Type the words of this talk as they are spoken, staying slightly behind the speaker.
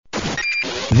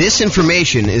This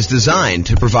information is designed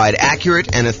to provide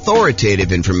accurate and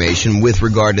authoritative information with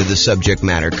regard to the subject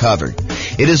matter covered.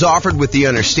 It is offered with the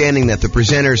understanding that the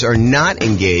presenters are not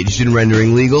engaged in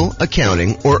rendering legal,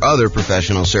 accounting, or other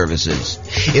professional services.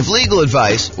 If legal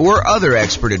advice or other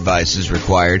expert advice is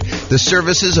required, the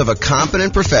services of a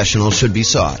competent professional should be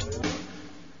sought.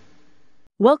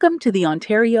 Welcome to the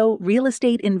Ontario Real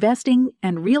Estate Investing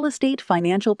and Real Estate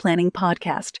Financial Planning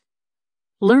Podcast.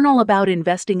 Learn all about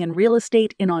investing in real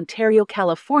estate in Ontario,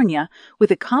 California,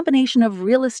 with a combination of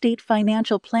real estate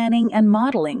financial planning and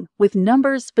modeling with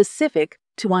numbers specific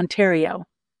to Ontario.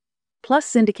 Plus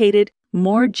syndicated,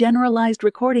 more generalized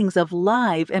recordings of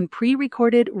live and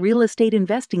pre-recorded real estate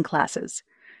investing classes,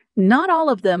 not all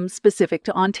of them specific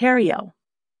to Ontario.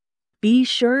 Be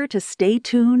sure to stay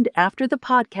tuned after the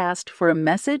podcast for a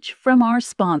message from our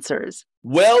sponsors.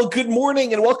 Well, good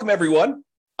morning and welcome, everyone.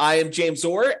 I am James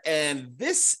Orr, and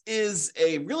this is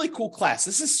a really cool class.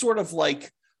 This is sort of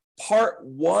like part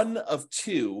 1 of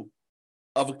 2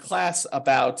 of a class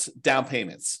about down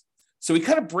payments. So we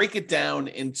kind of break it down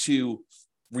into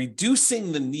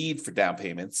reducing the need for down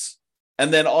payments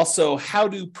and then also how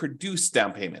to produce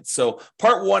down payments. So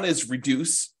part 1 is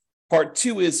reduce, part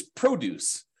 2 is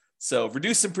produce. So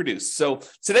reduce and produce. So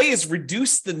today is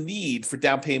reduce the need for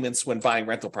down payments when buying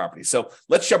rental property. So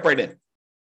let's jump right in.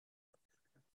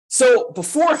 So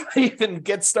before I even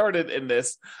get started in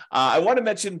this, I want to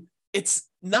mention it's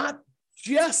not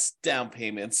just down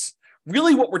payments.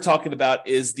 Really what we're talking about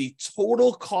is the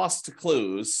total cost to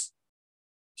close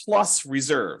plus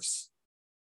reserves.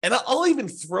 And I'll even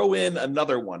throw in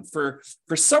another one. For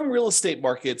some real estate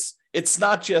markets, it's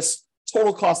not just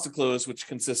total cost to close, which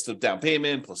consists of down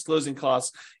payment plus closing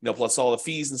costs, plus all the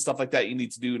fees and stuff like that you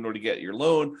need to do in order to get your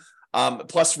loan,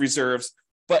 plus reserves.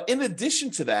 But in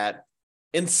addition to that,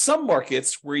 in some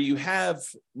markets where you have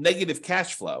negative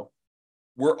cash flow,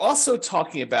 we're also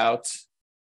talking about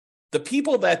the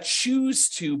people that choose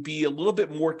to be a little bit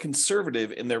more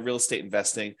conservative in their real estate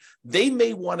investing. They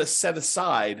may want to set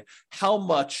aside how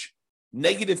much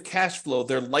negative cash flow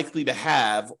they're likely to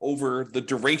have over the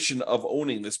duration of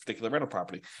owning this particular rental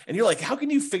property. And you're like, how can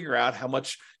you figure out how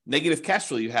much negative cash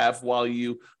flow you have while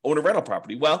you own a rental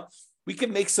property? Well, we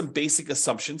can make some basic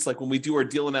assumptions, like when we do our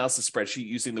deal analysis spreadsheet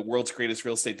using the world's greatest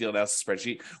real estate deal analysis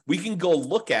spreadsheet, we can go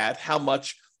look at how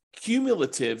much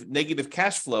cumulative negative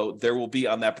cash flow there will be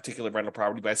on that particular rental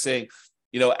property by saying,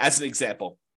 as an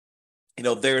example,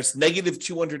 there's negative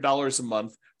 $200 a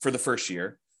month for the first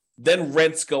year. Then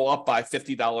rents go up by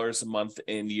 $50 a month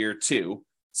in year 2.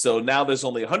 So now there's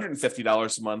only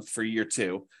 $150 a month for year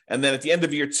 2. And then at the end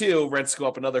of year 2, rents go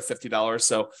up another $50.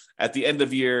 So at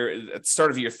the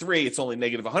start of year 3, it's only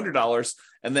negative $100.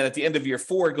 And then at the end of year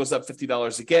 4, it goes up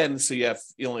 $50 again. So you have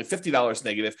only $50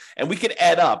 negative. And we could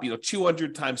add up,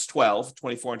 200 times 12,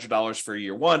 $2,400 for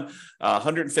year 1,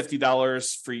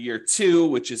 $150 for year 2,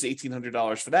 which is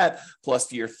 $1,800 for that.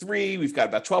 Plus year 3, we've got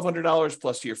about $1,200.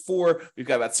 Plus year 4, we've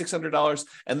got about $600.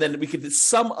 And then we could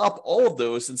sum up all of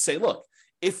those and say, look,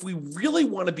 if we really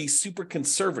want to be super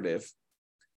conservative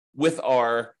with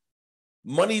our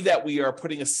money that we are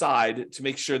putting aside to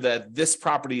make sure that this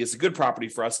property is a good property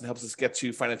for us and helps us get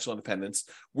to financial independence,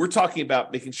 we're talking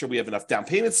about making sure we have enough down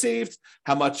payment saved,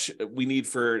 how much we need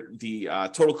for the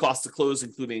total cost to close,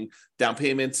 including down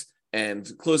payments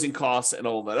and closing costs and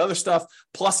all that other stuff,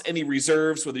 plus any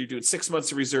reserves, whether you're doing 6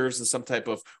 months of reserves in some type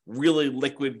of really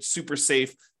liquid, super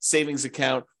safe savings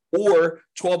account, or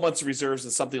 12 months of reserves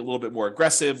in something a little bit more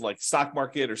aggressive, like stock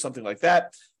market or something like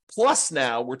that. Plus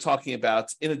now we're talking about,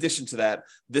 in addition to that,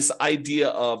 this idea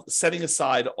of setting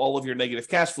aside all of your negative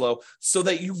cash flow so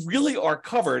that you really are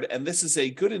covered. And this is a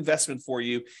good investment for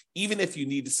you, even if you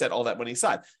need to set all that money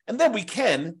aside. And then we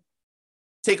can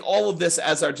take all of this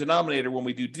as our denominator when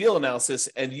we do deal analysis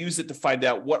and use it to find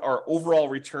out what our overall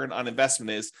return on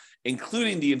investment is,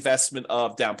 including the investment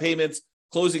of down payments,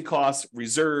 closing costs,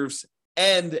 reserves,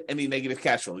 and any negative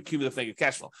cash flow, the cumulative negative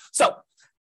cash flow. So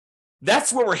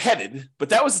that's where we're headed, but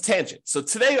that was a tangent. So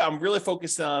today I'm really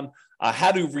focused on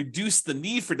how to reduce the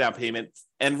need for down payment.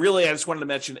 And really, I just wanted to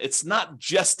mention, it's not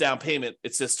just down payment.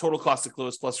 It's this total cost to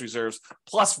close plus reserves.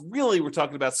 Plus, really, we're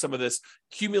talking about some of this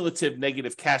cumulative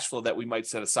negative cash flow that we might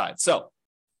set aside. So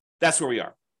that's where we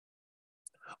are.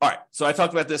 All right, so I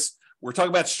talked about this. We're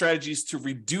talking about strategies to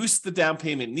reduce the down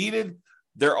payment needed.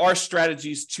 There are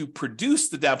strategies to produce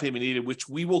the down payment needed, which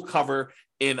we will cover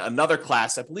in another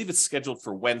class. I believe it's scheduled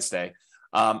for Wednesday.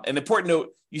 An important note,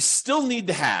 you still need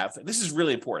to have, and this is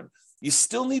really important, you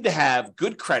still need to have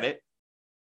good credit,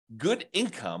 good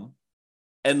income,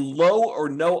 and low or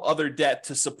no other debt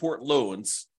to support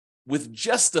loans, with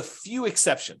just a few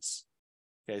exceptions.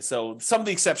 Okay, so some of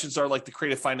the exceptions are like the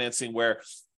creative financing where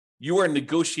you are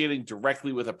negotiating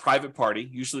directly with a private party,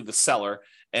 usually the seller,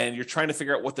 and you're trying to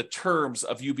figure out what the terms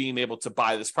of you being able to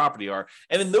buy this property are.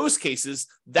 And in those cases,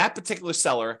 that particular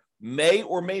seller may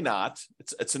or may not,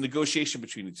 it's a negotiation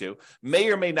between the two,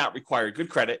 may or may not require good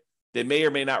credit. They may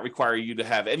or may not require you to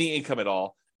have any income at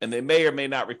all. And they may or may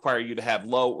not require you to have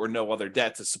low or no other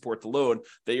debt to support the loan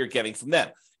that you're getting from them.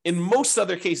 In most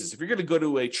other cases, if you're going to go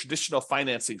to a traditional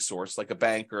financing source like a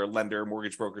bank or a lender,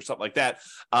 mortgage broker, something like that,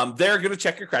 they're going to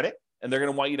check your credit and they're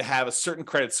going to want you to have a certain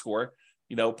credit score,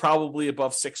 probably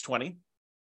above 620.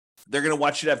 They're going to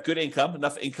want you to have good income,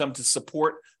 enough income to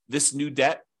support this new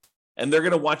debt, and they're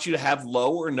going to want you to have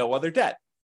low or no other debt.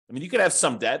 I mean, you could have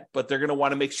some debt, but they're going to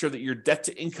want to make sure that your debt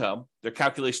to income, their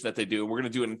calculation that they do, and we're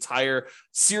going to do an entire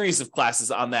series of classes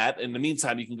on that. In the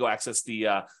meantime, you can go access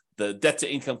the debt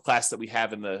to income class that we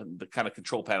have in the kind of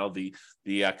control panel, the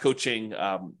coaching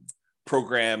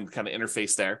program kind of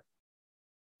interface there.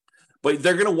 But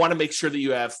they're going to want to make sure that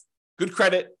you have good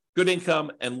credit, good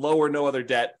income, and low or no other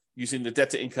debt using the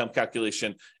debt to income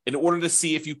calculation in order to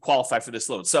see if you qualify for this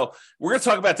loan. So we're going to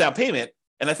talk about down payment.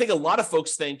 And I think a lot of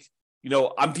folks think,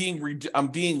 I'm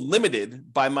being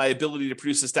limited by my ability to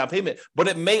produce this down payment, but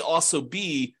it may also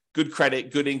be good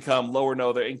credit, good income, low or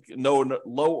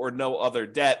no other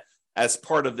debt as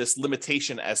part of this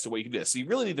limitation as to what you can do. So you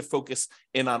really need to focus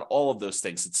in on all of those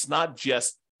things. It's not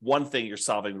just one thing you're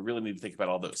solving. We really need to think about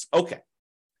all those. Okay.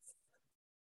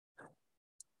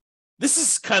 This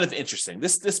is kind of interesting.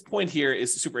 This point here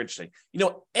is super interesting.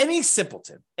 Any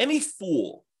simpleton, any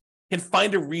fool can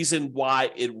find a reason why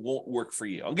it won't work for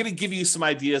you. I'm going to give you some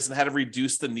ideas on how to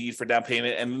reduce the need for down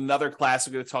payment. And in another class,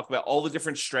 we're going to talk about all the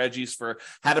different strategies for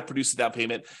how to produce a down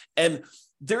payment. And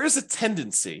there is a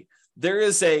tendency, there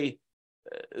is an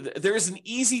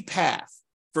easy path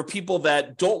for people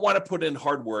that don't want to put in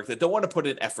hard work, that don't want to put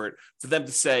in effort, for them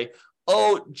to say,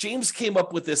 oh, James came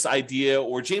up with this idea,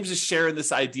 or James is sharing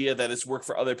this idea that has worked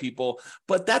for other people,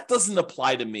 but that doesn't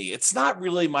apply to me. It's not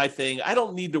really my thing. I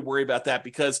don't need to worry about that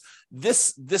because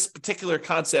this particular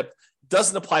concept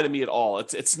doesn't apply to me at all.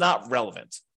 It's not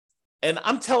relevant. And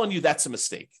I'm telling you, that's a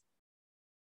mistake.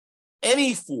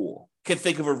 Any fool can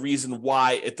think of a reason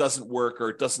why it doesn't work or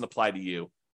it doesn't apply to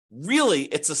you. Really,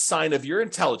 it's a sign of your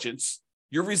intelligence,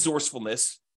 your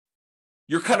resourcefulness,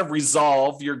 your kind of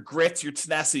resolve, your grit, your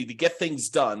tenacity to get things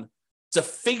done, to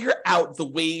figure out the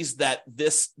ways that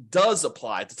this does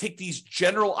apply, to take these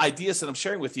general ideas that I'm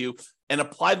sharing with you and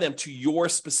apply them to your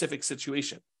specific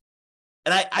situation.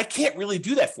 And I can't really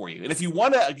do that for you. And if you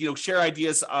want to, share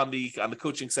ideas on the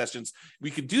coaching sessions,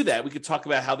 we could do that. We could talk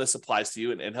about how this applies to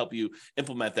you and help you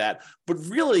implement that. But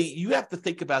really, you have to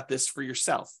think about this for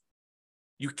yourself.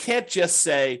 You can't just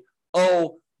say,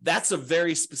 oh, that's a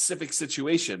very specific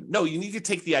situation. No, you need to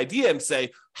take the idea and say,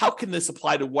 how can this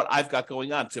apply to what I've got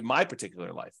going on, to my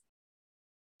particular life?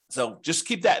 So just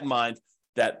keep that in mind,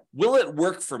 that will it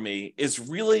work for me is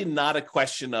really not a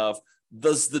question of,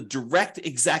 does the direct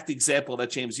exact example that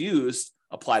James used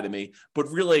apply to me, but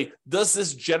really, does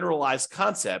this generalized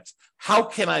concept, how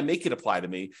can I make it apply to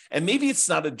me? And maybe it's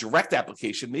not a direct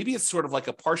application. Maybe it's sort of like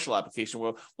a partial application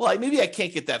where, maybe I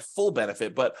can't get that full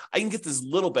benefit, but I can get this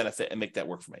little benefit and make that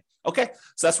work for me. Okay,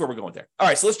 so that's where we're going there. All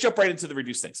right, so let's jump right into the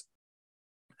reduce things.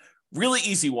 Really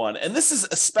easy one. And this is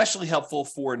especially helpful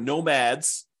for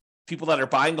nomads, people that are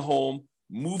buying a home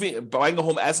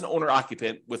as an owner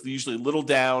occupant with usually little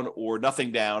down or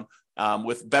nothing down,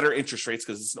 with better interest rates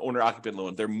because it's an owner occupant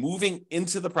loan. They're moving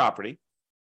into the property.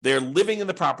 They're living in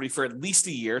the property for at least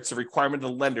a year. It's a requirement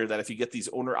of the lender that if you get these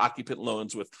owner occupant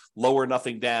loans with low or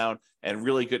nothing down and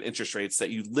really good interest rates, that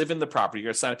you live in the property. You're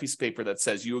going to sign a piece of paper that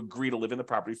says you agree to live in the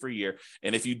property for a year.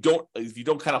 And if you don't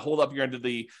kind of hold up your end of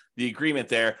the agreement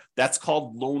there, that's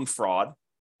called loan fraud,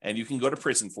 and you can go to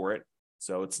prison for it.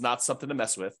 So it's not something to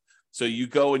mess with. So you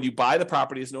go and you buy the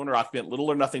property as an owner occupant,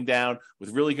 little or nothing down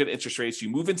with really good interest rates. You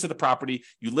move into the property,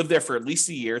 you live there for at least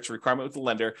a year. It's a requirement with the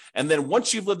lender. And then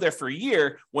once you've lived there for a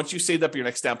year, once you've saved up your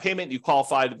next down payment, you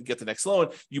qualify to get the next loan,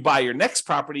 you buy your next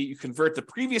property, you convert the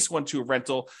previous one to a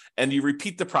rental, and you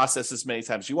repeat the process as many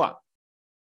times as you want.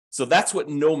 So that's what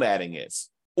nomading is,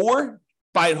 or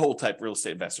buy and hold type real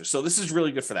estate investor. So this is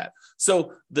really good for that.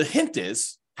 So the hint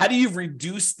is, how do you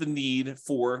reduce the need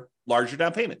for larger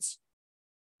down payments?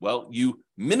 Well, you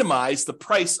minimize the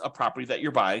price of property that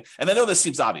you're buying. And I know this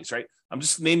seems obvious, right? I'm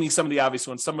just naming some of the obvious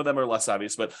ones. Some of them are less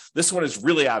obvious, but this one is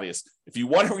really obvious. If you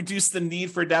want to reduce the need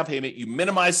for a down payment, you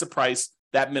minimize the price,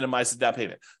 that minimizes the down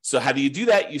payment. So how do you do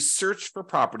that? You search for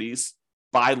properties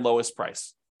by lowest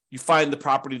price. You find the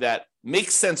property that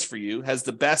makes sense for you, has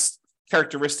the best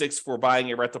characteristics for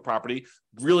buying a rental property: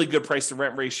 really good price to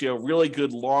rent ratio, really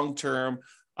good long-term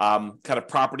kind of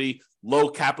property, low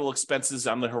capital expenses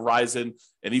on the horizon.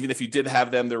 And even if you did have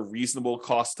them, they're reasonable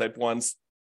cost type ones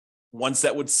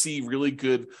that would see really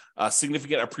good,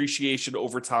 significant appreciation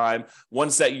over time,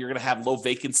 ones that you're going to have low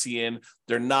vacancy in.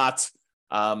 They're not,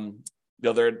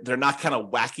 they're not kind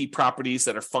of wacky properties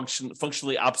that are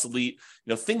functionally obsolete,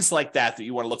 things like that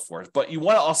you want to look for. But you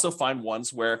want to also find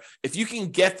ones where if you can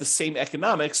get the same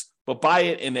economics, but buy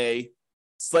it in a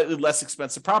slightly less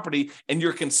expensive property, and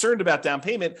you're concerned about down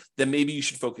payment, then maybe you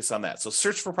should focus on that. So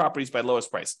search for properties by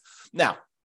lowest price. Now,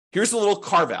 here's a little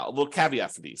carve-out, a little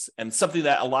caveat for these, and something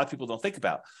that a lot of people don't think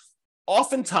about.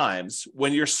 Oftentimes,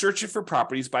 when you're searching for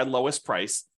properties by lowest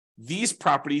price, these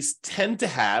properties tend to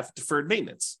have deferred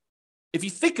maintenance. If you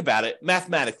think about it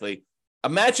mathematically,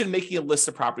 imagine making a list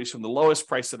of properties from the lowest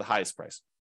price to the highest price.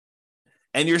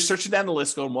 And you're searching down the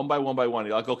list, going one by one by one.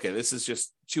 You're like, okay, this is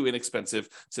just too inexpensive.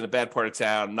 It's in a bad part of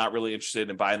town. I'm not really interested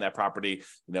in buying that property.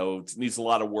 It needs a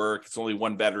lot of work. It's only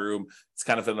one bedroom. It's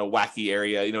kind of in a wacky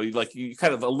area. You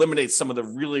kind of eliminate some of the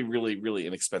really, really, really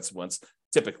inexpensive ones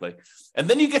typically. And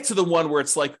then you get to the one where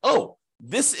it's like, oh,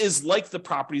 this is like the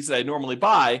properties that I normally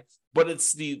buy, but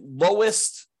it's the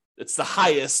lowest. It's the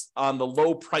highest on the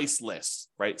low price list,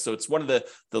 right? So it's one of the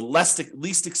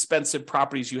least expensive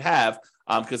properties you have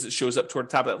because it shows up toward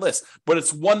the top of that list, but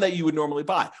it's one that you would normally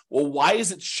buy. Well, why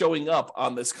is it showing up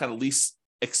on this kind of least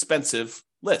expensive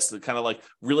list, kind of like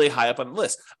really high up on the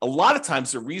list? A lot of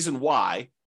times the reason why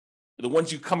the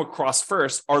ones you come across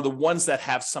first are the ones that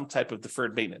have some type of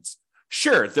deferred maintenance.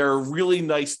 Sure, they're a really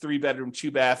nice 3-bedroom,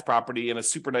 2-bath property in a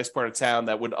super nice part of town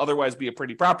that would otherwise be a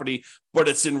pretty property, but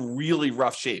it's in really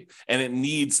rough shape and it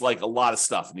needs like a lot of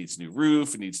stuff. It needs new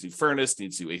roof, it needs new furnace, it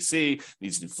needs new AC, it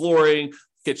needs new flooring,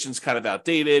 kitchen's kind of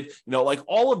outdated. Like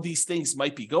all of these things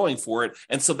might be going for it.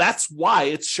 And so that's why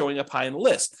it's showing up high on the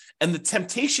list. And the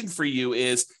temptation for you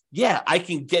is, yeah, I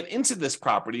can get into this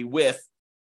property with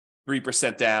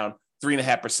 3% down,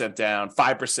 3.5% down,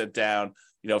 5% down.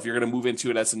 If you're going to move into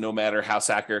it as a nomad or house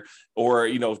hacker, or,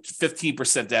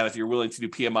 15% down if you're willing to do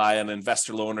PMI on an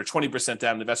investor loan, or 20%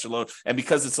 down an investor loan. And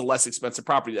because it's a less expensive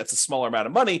property, that's a smaller amount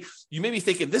of money. You may be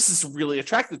thinking, this is really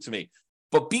attractive to me.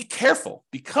 But be careful,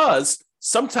 because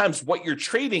sometimes what you're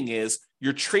trading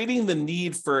the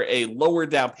need for a lower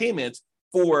down payment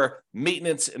for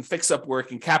maintenance and fix-up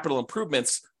work and capital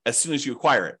improvements as soon as you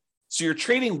acquire it. So you're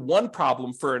trading one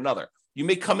problem for another. You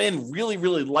may come in really,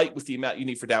 really light with the amount you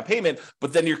need for down payment,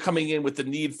 but then you're coming in with the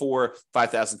need for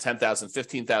 $5,000, $10,000,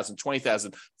 $15,000,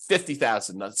 $20,000,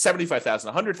 $50,000,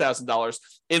 $75,000, $100,000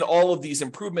 in all of these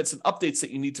improvements and updates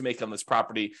that you need to make on this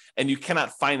property, and you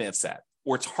cannot finance that,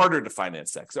 or it's harder to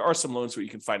finance that because there are some loans where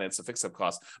you can finance the fix-up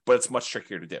cost, but it's much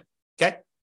trickier to do. Okay.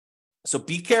 So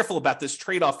be careful about this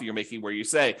trade-off that you're making where you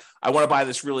say, I want to buy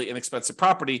this really inexpensive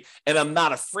property, and I'm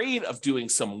not afraid of doing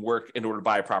some work in order to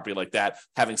buy a property like that,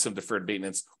 having some deferred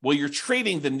maintenance. Well, you're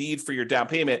trading the need for your down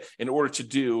payment in order to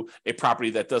do a property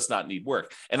that does not need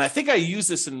work. And I think I used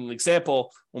this in an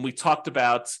example when we talked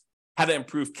about how to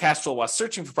improve cash flow while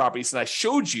searching for properties. And I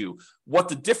showed you what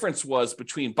the difference was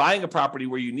between buying a property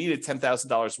where you needed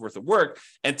 $10,000 worth of work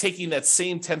and taking that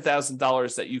same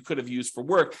 $10,000 that you could have used for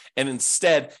work and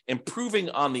instead improving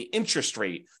on the interest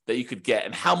rate that you could get,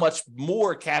 and how much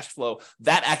more cash flow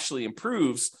that actually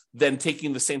improves than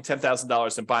taking the same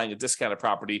 $10,000 and buying a discounted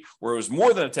property where it was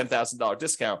more than a $10,000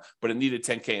 discount, but it needed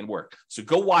 $10K in work. So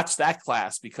go watch that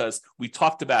class, because we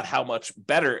talked about how much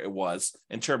better it was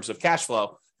in terms of cash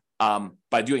flow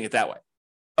by doing it that way.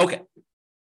 Okay.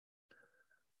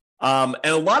 And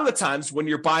a lot of the times when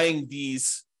you're buying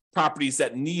these properties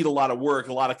that need a lot of work,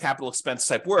 a lot of capital expense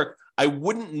type work, I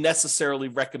wouldn't necessarily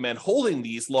recommend holding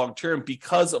these long-term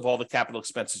because of all the capital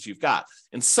expenses you've got.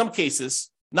 In some cases,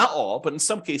 not all, but in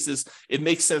some cases, it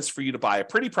makes sense for you to buy a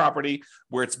pretty property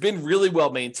where it's been really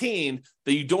well maintained,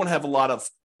 that you don't have a lot of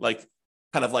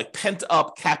kind of pent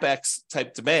up CapEx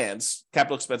type demands.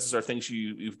 Capital expenses are things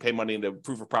you pay money to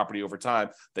improve a property over time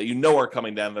that are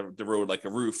coming down the road, like a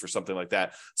roof or something like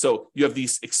that. So you have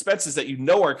these expenses that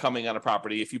are coming on a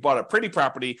property. If you bought a pretty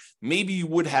property, maybe you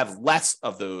would have less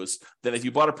of those than if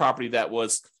you bought a property that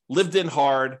was lived in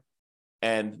hard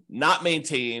and not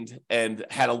maintained and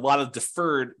had a lot of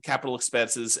deferred capital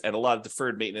expenses and a lot of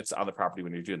deferred maintenance on the property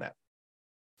when you're doing that.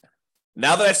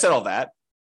 Now that I've said all that,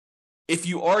 if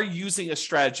you are using a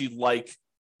strategy like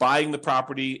buying the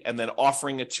property and then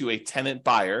offering it to a tenant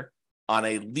buyer on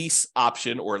a lease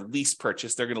option or a lease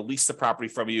purchase. They're going to lease the property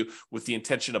from you with the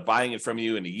intention of buying it from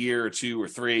you in a year or 2 or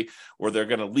 3, or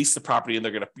they're going to lease the property and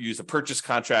they're going to use a purchase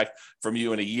contract from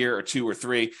you in a year or 2 or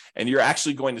 3, and you're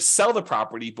actually going to sell the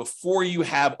property before you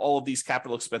have all of these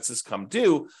capital expenses come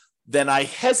due, then I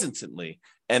hesitantly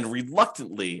and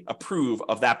reluctantly approve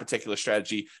of that particular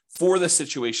strategy for the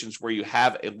situations where you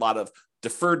have a lot of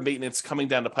deferred maintenance coming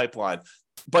down the pipeline.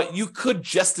 But you could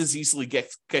just as easily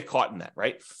get caught in that,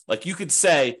 right? Like you could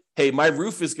say, hey, my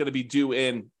roof is going to be due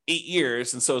in 8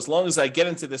 years. And so as long as I get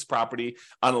into this property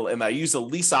and I use a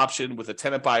lease option with a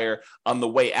tenant buyer on the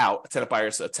way out, a tenant buyer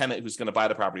is a tenant who's going to buy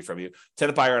the property from you.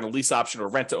 Tenant buyer on a lease option or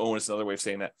rent to own is another way of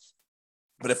saying that.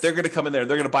 But if they're going to come in there,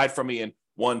 they're going to buy it from me in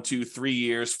 1, 2, 3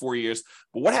 years, 4 years.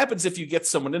 But what happens if you get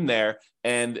someone in there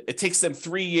and it takes them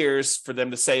 3 years for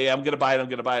them to say, I'm going to buy it, I'm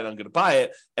going to buy it, I'm going to buy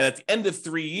it. And at the end of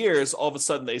 3 years, all of a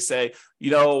sudden they say,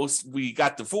 we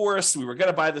got divorced. We were going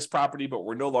to buy this property, but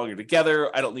we're no longer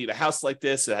together. I don't need a house like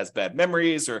this. It has bad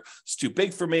memories or it's too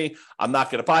big for me. I'm not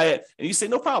going to buy it. And you say,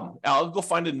 no problem. I'll go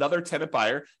find another tenant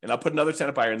buyer and I'll put another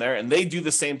tenant buyer in there. And they do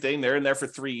the same thing. They're in there for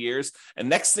 3 years. And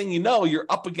next thing you know, you're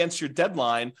up against your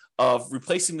deadline of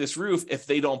replacing this roof if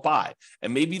they don't buy.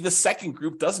 And maybe the second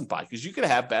group doesn't buy because you could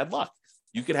have bad luck.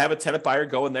 You could have a tenant buyer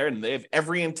go in there and they have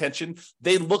every intention.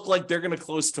 They look like they're going to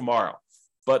close tomorrow,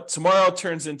 but tomorrow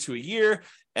turns into a year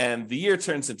and the year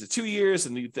turns into 2 years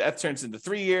and that turns into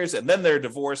 3 years. And then they're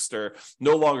divorced or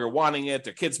no longer wanting it.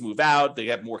 Their kids move out. They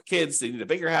have more kids. They need a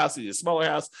bigger house. They need a smaller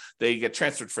house. They get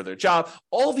transferred for their job.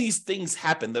 All these things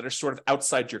happen that are sort of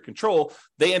outside your control.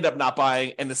 They end up not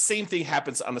buying. And the same thing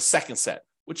happens on the second set,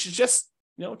 which is just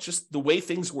the way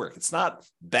things work. It's not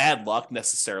bad luck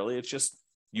necessarily. It's just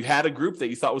you had a group that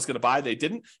you thought was going to buy, they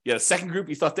didn't. You had a second group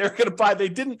you thought they were going to buy, they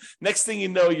didn't. Next thing you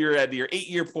know, you're at your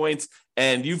 8-year point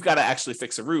and you've got to actually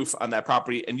fix a roof on that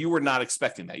property. And you were not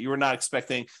expecting that. You were not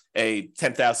expecting a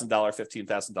 $10,000,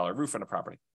 $15,000 roof on a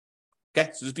property.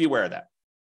 Okay, so just be aware of that.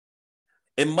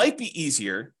 It might be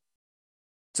easier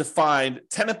to find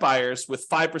tenant buyers with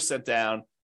 5% down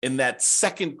in that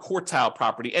second quartile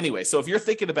property anyway. So if you're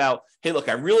thinking about, hey, look,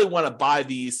 I really want to buy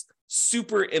these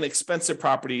super inexpensive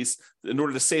properties in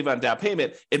order to save on down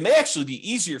payment, it may actually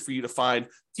be easier for you to find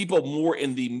people more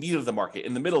in the meat of the market,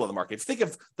 in the middle of the market. If you think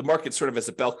of the market sort of as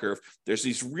a bell curve, there's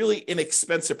these really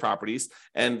inexpensive properties,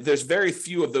 and there's very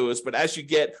few of those. But as you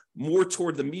get more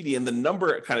toward the median, the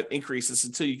number kind of increases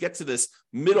until you get to this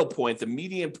middle point, the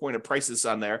median point of prices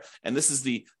on there. And this is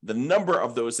the number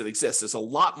of those that exist. There's a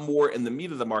lot more in the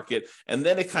meat of the market. And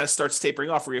then it kind of starts tapering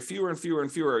off where you have fewer and fewer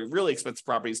and fewer really expensive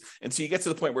properties. And so you get to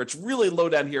the point where it's really low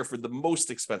down here for the most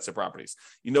expensive properties.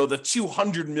 The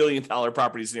 $200 million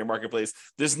properties in your marketplace,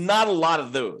 there's not a lot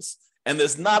of those. And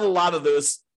there's not a lot of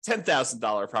those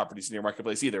 $10,000 properties in your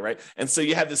marketplace either, right? And so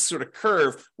you have this sort of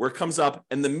curve where it comes up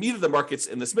and the meat of the market's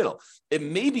in this middle. It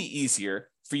may be easier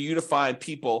for you to find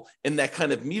people in that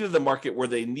kind of meat of the market where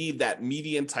they need that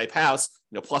median type house,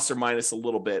 plus or minus a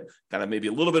little bit, kind of maybe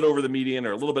a little bit over the median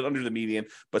or a little bit under the median,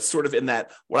 but sort of in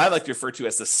that, what I like to refer to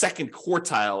as the second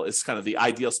quartile is kind of the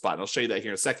ideal spot. And I'll show you that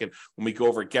here in a second when we go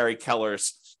over Gary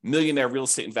Keller's Millionaire Real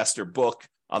Estate Investor book.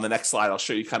 On the next slide, I'll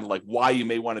show you kind of like why you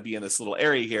may want to be in this little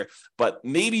area here, but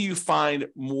maybe you find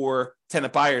more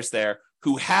tenant buyers there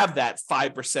who have that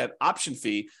 5% option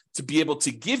fee to be able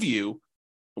to give you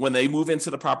when they move into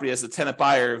the property as a tenant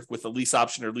buyer with a lease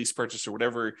option or lease purchase or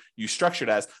whatever you structured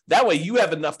as. That way you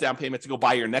have enough down payment to go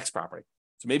buy your next property.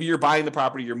 So maybe you're buying the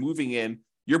property, you're moving in,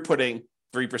 you're putting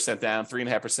 3% down,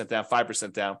 3.5% down,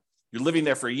 5% down. You're living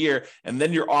there for a year, and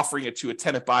then you're offering it to a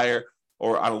tenant buyer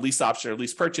or on a lease option or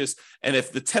lease purchase. And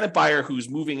if the tenant buyer who's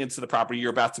moving into the property you're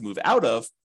about to move out of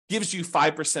gives you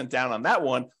 5% down on that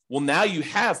one, well, now you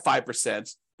have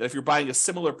 5% that if you're buying a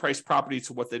similar price property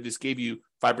to what they just gave you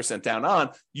 5% down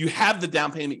on, you have the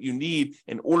down payment you need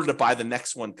in order to buy the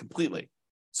next one completely.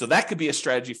 So that could be a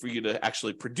strategy for you to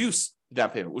actually produce the down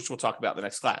payment, which we'll talk about in the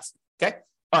next class. Okay.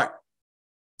 All right.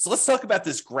 So let's talk about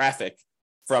this graphic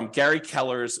from Gary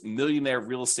Keller's Millionaire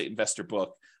Real Estate Investor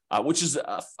book. Which is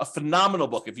a phenomenal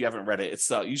book if you haven't read it. It's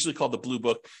usually called the Blue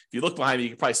Book. If you look behind me, you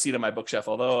can probably see it on my bookshelf,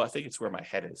 although I think it's where my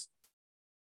head is.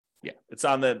 Yeah, it's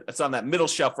on that middle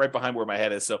shelf right behind where my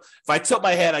head is. So if I tilt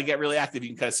my head, I get really active.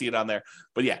 You can kind of see it on there.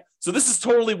 But yeah, so this is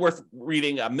totally worth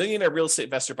reading. A Millionaire Real Estate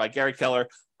Investor by Gary Keller.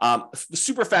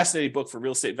 Super fascinating book for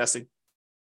real estate investing.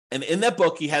 And in that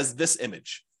book, he has this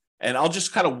image. And I'll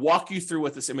just kind of walk you through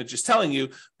what this image is telling you.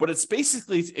 But it's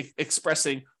basically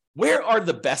expressing where are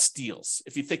the best deals?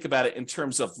 If you think about it in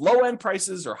terms of low-end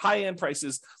prices or high-end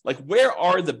prices, like where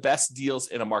are the best deals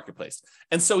in a marketplace?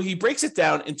 And so he breaks it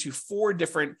down into 4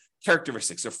 different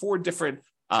characteristics or 4 different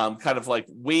kind of like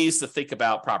ways to think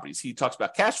about properties. He talks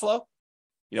about cash flow,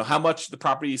 how much the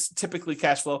properties typically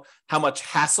cash flow, how much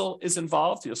hassle is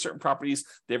involved. Certain properties,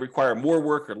 they require more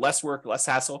work, less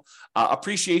hassle.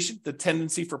 Appreciation, the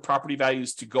tendency for property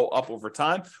values to go up over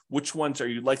time. Which ones are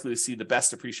you likely to see the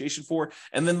best appreciation for?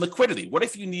 And then liquidity. What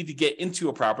if you need to get into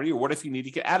a property, or what if you need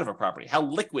to get out of a property? How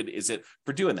liquid is it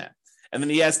for doing that? And then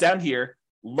he has down here,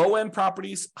 low-end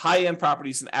properties, high-end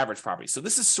properties, and average properties. So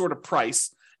this is sort of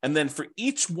price. And then for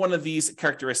each one of these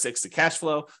characteristics, the cash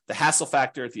flow, the hassle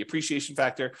factor, the appreciation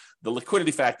factor, the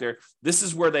liquidity factor, this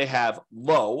is where they have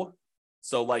low.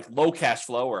 So like low cash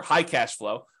flow or high cash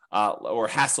flow, or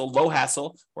hassle, low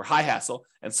hassle or high hassle.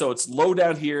 And so it's low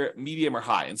down here, medium or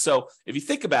high. And so if you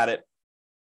think about it,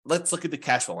 let's look at the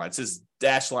cash flow line. It says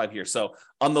dashed line here. So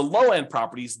on the low end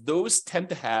properties, those tend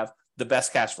to have the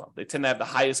best cash flow. They tend to have the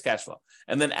highest cash flow.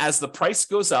 And then as the price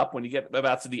goes up, when you get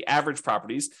about to the average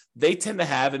properties, they tend to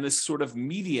have in this sort of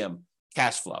medium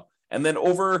cash flow. And then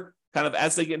over kind of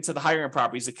as they get into the higher end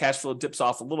properties, the cash flow dips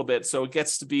off a little bit. So it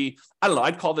gets to be, I don't know,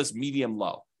 I'd call this medium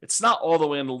low. It's not all the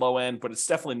way in the low end, but it's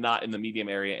definitely not in the medium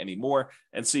area anymore.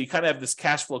 And so you kind of have this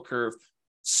cash flow curve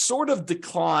sort of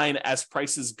decline as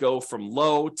prices go from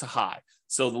low to high.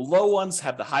 So the low ones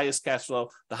have the highest cash flow.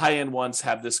 The high end ones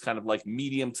have this kind of like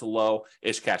medium to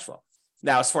low-ish cash flow.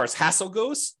 Now, as far as hassle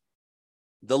goes,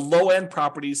 the low end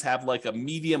properties have like a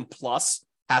medium plus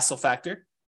hassle factor.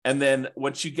 And then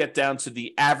once you get down to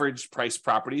the average price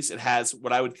properties, it has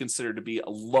what I would consider to be a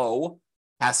low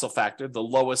hassle factor, the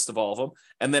lowest of all of them.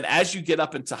 And then as you get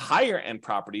up into higher end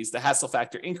properties, the hassle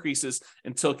factor increases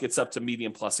until it gets up to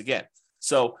medium plus again.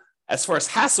 So as far as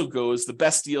hassle goes, the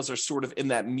best deals are sort of in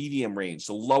that medium range,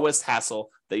 the lowest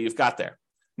hassle that you've got there.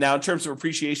 Now, in terms of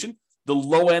appreciation, the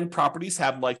low end properties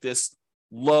have like this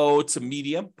low to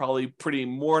medium, probably pretty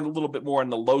more and a little bit more on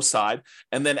the low side.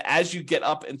 And then as you get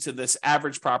up into this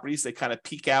average properties, they kind of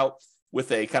peak out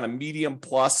with a kind of medium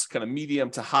plus, kind of medium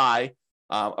to high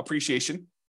appreciation.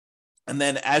 And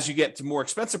then as you get to more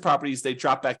expensive properties, they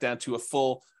drop back down to a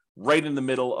full right in the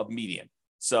middle of median.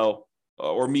 So,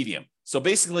 or medium. So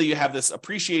basically you have this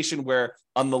appreciation where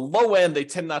on the low end, they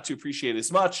tend not to appreciate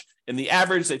as much. In the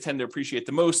average, they tend to appreciate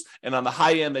the most. And on the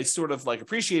high end, they sort of like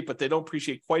appreciate, but they don't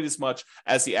appreciate quite as much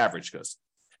as the average goes.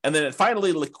 And then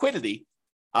finally, liquidity.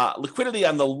 Liquidity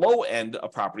on the low end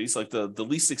of properties, like the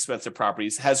least expensive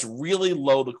properties, has really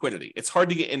low liquidity. It's hard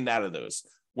to get in and out of those.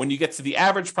 When you get to the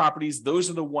average properties, those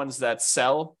are the ones that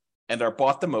sell and are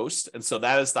bought the most. And so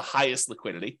that is the highest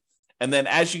liquidity. And then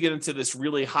as you get into this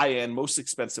really high end, most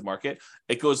expensive market,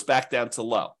 it goes back down to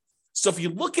low. So if you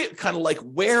look at kind of like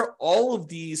where all of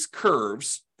these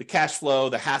curves, the cash flow,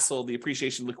 the hassle, the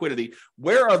appreciation, liquidity,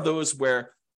 where are those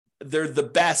where they're the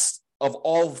best of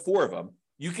all four of them?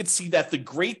 You can see that the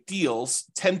great deals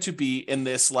tend to be in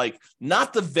this, like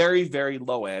not the very, very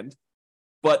low end,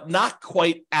 but not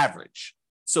quite average.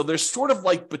 So there's sort of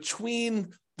like between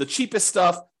the cheapest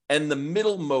stuff and the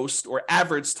middlemost or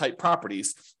average type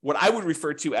properties, what I would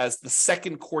refer to as the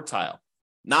second quartile,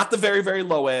 not the very, very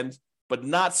low end, but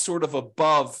not sort of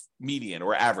above median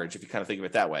or average, if you kind of think of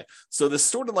it that way. So this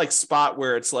sort of like spot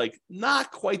where it's like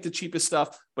not quite the cheapest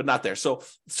stuff, but not there. So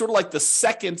sort of like the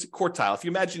second quartile. If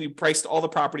you imagine you priced all the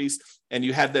properties and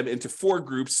you had them into four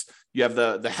groups, you have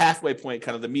the halfway point,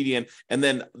 kind of the median, and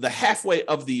then the halfway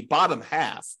of the bottom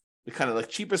half, the kind of like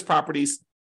cheapest properties.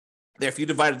 There, if you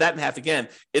divided that in half again,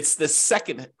 it's the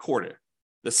second quarter.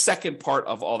 The second part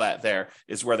of all that there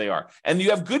is where they are. And you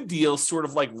have good deals sort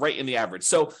of like right in the average.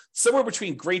 So somewhere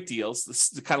between great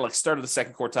deals, the kind of like start of the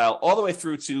second quartile, all the way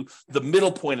through to the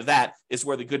middle point of that is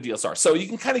where the good deals are. So you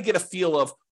can kind of get a feel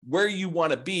of where you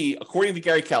want to be, according to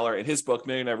Gary Keller in his book,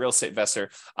 Millionaire Real Estate Investor,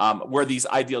 where these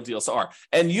ideal deals are.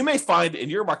 And you may find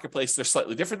in your marketplace, they're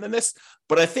slightly different than this,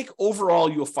 but I think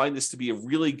overall, you'll find this to be a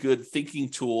really good thinking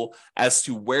tool as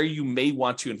to where you may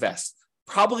want to invest.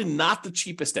 Probably not the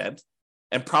cheapest end,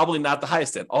 and probably not the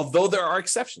highest end, although there are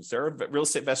exceptions. There are real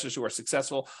estate investors who are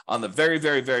successful on the very,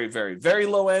 very, very, very, very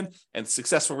low end and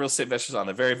successful real estate investors on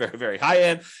the very, very, very high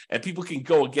end, and people can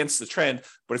go against the trend.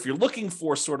 But if you're looking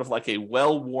for sort of like a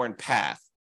well-worn path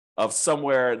of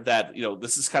somewhere that,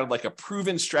 this is kind of like a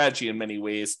proven strategy in many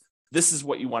ways, this is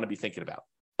what you want to be thinking about.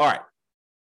 All right.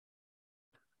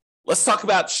 Let's talk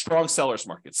about strong sellers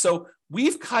market. So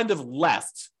we've kind of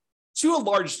left, to a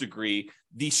large degree,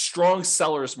 the strong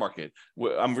sellers market.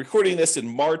 I'm recording this in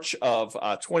March of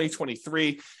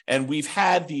 2023, and we've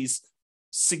had these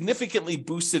significantly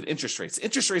boosted interest rates.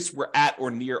 Interest rates were at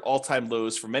or near all-time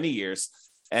lows for many years,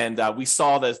 And we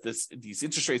saw that these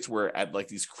interest rates were at like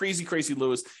these crazy, crazy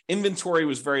lows. Inventory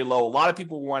was very low. A lot of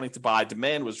people were wanting to buy.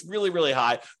 Demand was really, really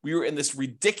high. We were in this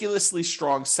ridiculously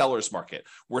strong sellers market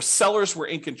where sellers were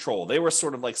in control. They were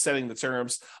sort of like setting the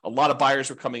terms. A lot of buyers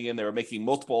were coming in. They were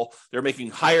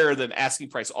making higher than asking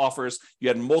price offers. You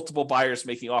had multiple buyers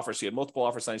making offers. You had multiple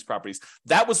offers on these properties.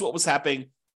 That was what was happening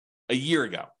a year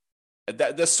ago.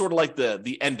 That's sort of like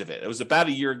the end of it. It was about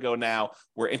a year ago now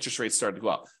where interest rates started to go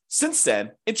up. Since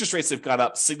then, interest rates have gone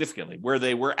up significantly, where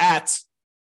they were at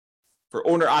for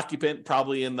owner occupant,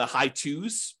 probably in the high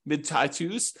twos, mid to high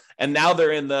twos, and now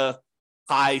they're in the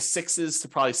high sixes to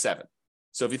probably 7.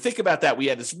 So if you think about that, we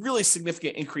had this really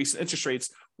significant increase in interest rates.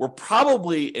 We're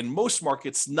probably in most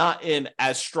markets not in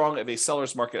as strong of a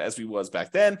seller's market as we was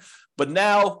back then, but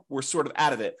now we're sort of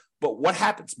out of it. But what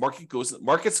happens?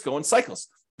 Markets go in cycles.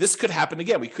 This could happen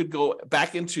again. We could go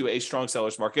back into a strong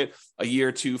seller's market a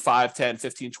year, 2, 5, 10,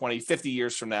 15, 20, 50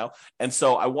 years from now. And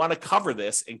so I want to cover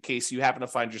this in case you happen to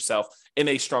find yourself in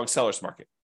a strong seller's market.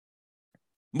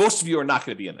 Most of you are not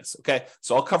going to be in this, okay?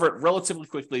 So I'll cover it relatively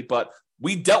quickly, but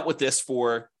we dealt with this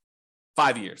for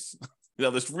 5 years.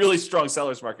 This really strong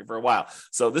seller's market for a while.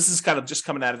 So this is kind of just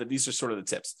coming out of it. These are sort of the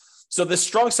tips. So this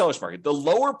strong seller's market, the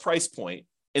lower price point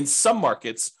in some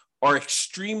markets are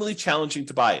extremely challenging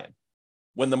to buy in.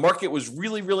 When the market was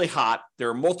really, really hot, there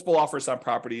were multiple offers on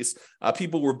properties.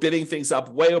 People were bidding things up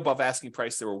way above asking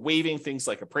price. They were waiving things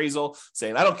like appraisal,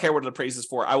 saying, I don't care what it appraises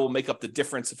for. I will make up the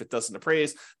difference if it doesn't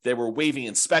appraise. They were waiving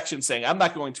inspection, saying, I'm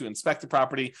not going to inspect the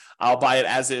property. I'll buy it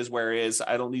as is, where it is.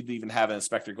 I don't need to even have an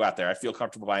inspector go out there. I feel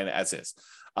comfortable buying it as is.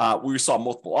 We saw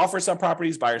multiple offers on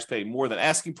properties, buyers paying more than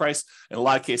asking price, in a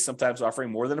lot of cases, sometimes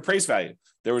offering more than appraised value.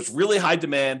 There was really high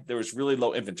demand. There was really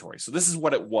low inventory. So this is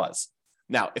what it was.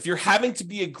 Now, if you're having to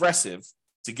be aggressive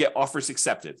to get offers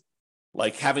accepted,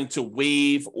 like having to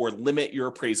waive or limit your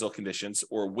appraisal conditions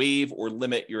or waive or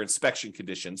limit your inspection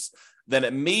conditions, then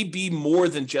it may be more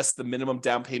than just the minimum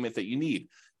down payment that you need.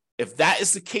 If that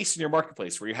is the case in your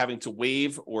marketplace where you're having to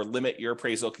waive or limit your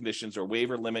appraisal conditions or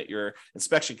waive or limit your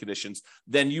inspection conditions,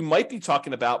 then you might be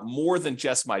talking about more than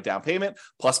just my down payment,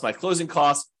 plus my closing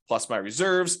costs, plus my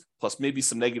reserves, plus maybe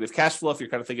some negative cash flow if you're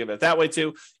kind of thinking of it that way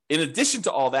too. In addition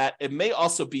to all that, it may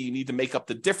also be you need to make up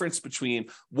the difference between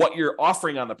what you're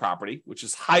offering on the property, which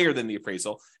is higher than the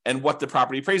appraisal, and what the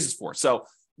property appraises for. So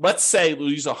let's say we'll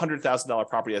use a $100,000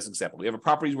 property as an example. We have a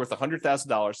property worth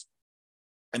 $100,000.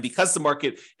 And because the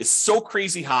market is so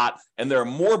crazy hot and there are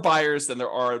more buyers than there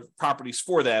are properties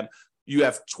for them, you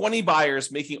have 20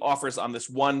 buyers making offers on this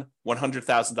one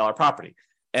 $100,000 property.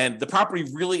 And the property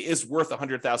really is worth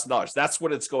 $100,000. That's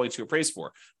what it's going to appraise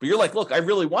for. But you're like, look, I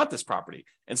really want this property.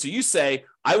 And so you say,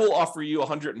 I will offer you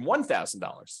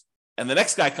 $101,000. And the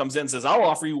next guy comes in and says, I'll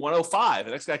offer you 105.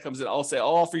 The next guy comes in, I'll say, I'll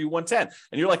offer you 110.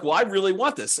 And you're like, well, I really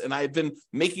want this. And I've been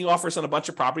making offers on a bunch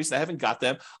of properties and I haven't got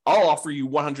them. I'll offer you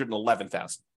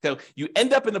 111,000. So you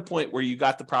end up in the point where you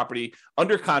got the property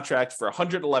under contract for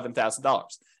 $111,000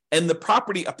 and the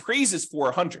property appraises for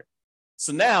 100.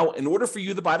 So now in order for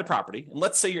you to buy the property, and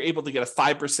let's say you're able to get a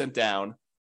 5% down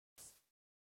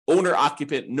owner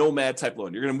occupant nomad type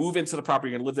loan. You're going to move into the property,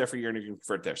 you're going to live there for a year and you're going to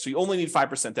convert there. So you only need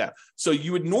 5% down. So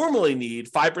you would normally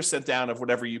need 5% down of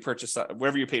whatever you purchased,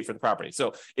 whatever you paid for the property.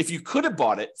 So if you could have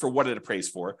bought it for what it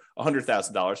appraised for,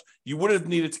 $100,000, you would have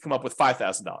needed to come up with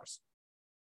 $5,000.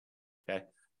 Okay.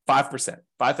 5%,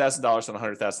 $5,000 on a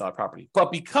 $100,000 property.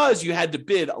 But because you had to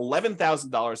bid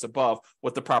 $11,000 above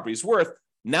what the property is worth,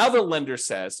 now the lender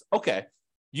says, okay,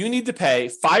 you need to pay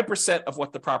 5% of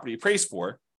what the property appraised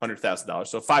for, $100,000,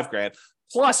 so $5,000,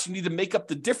 plus you need to make up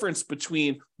the difference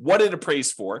between what it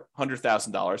appraised for,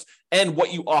 $100,000, and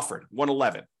what you offered,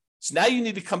 $111,000. So now you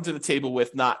need to come to the table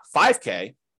with not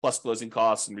 $5,000 plus closing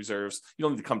costs and reserves. You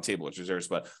don't need to come to the table with reserves,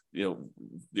 but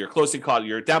your closing cost,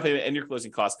 your down payment, and your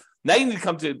closing costs. Now you need to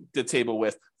come to the table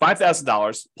with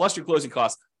 $5,000 plus your closing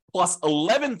costs plus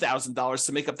 $11,000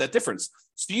 to make up that difference.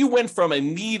 So you went from a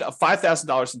need of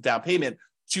 $5,000 in down payment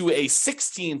to a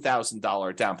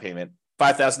 $16,000 down payment,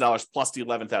 $5,000 plus the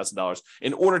 $11,000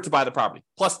 in order to buy the property,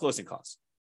 plus closing costs.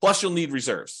 Plus you'll need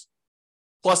reserves.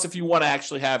 Plus if you want to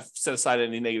actually have set aside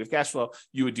any negative cash flow,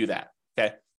 you would do that,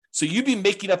 okay? So you'd be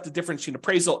making up the difference between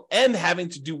appraisal and having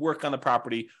to do work on the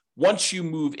property once you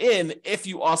move in if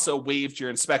you also waived your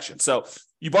inspection. So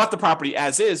you bought the property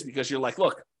as is because you're like,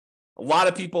 look, a lot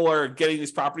of people are getting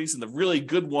these properties and the really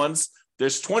good ones,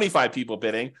 there's 25 people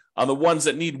bidding. On the ones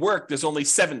that need work, there's only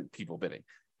 7 people bidding.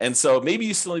 And so maybe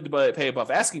you still need to pay above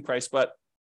asking price, but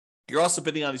you're also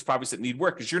bidding on these properties that need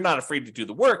work because you're not afraid to do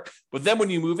the work. But then when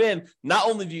you move in, not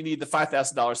only do you need the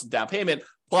 $5,000 in down payment,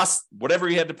 plus whatever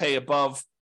you had to pay above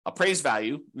appraised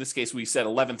value. In this case, we said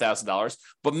 $11,000,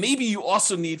 but maybe you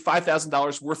also need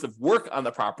 $5,000 worth of work on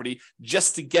the property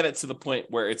just to get it to the point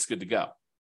where it's good to go.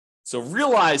 So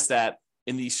realize that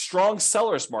in these strong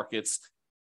sellers markets,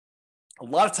 a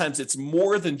lot of times it's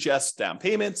more than just down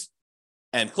payments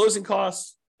and closing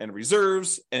costs and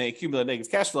reserves and accumulated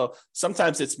negative cash flow.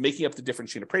 Sometimes it's making up the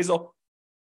difference in appraisal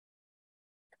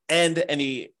and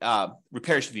any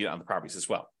repairs you need on the properties as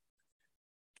well.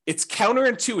 It's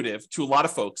counterintuitive to a lot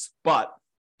of folks, but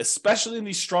especially in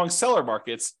these strong seller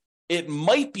markets, it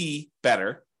might be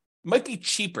better, might be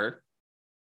cheaper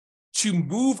to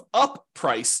move up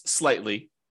price slightly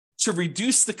to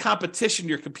reduce the competition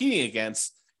you're competing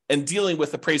against and dealing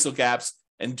with appraisal gaps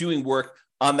and doing work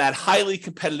on that highly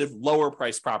competitive, lower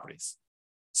price properties.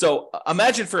 So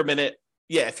imagine for a minute,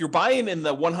 if you're buying in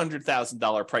the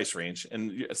 $100,000 price range,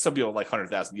 and some people are like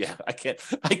 100,000, I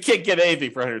can't get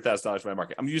anything for $100,000 in my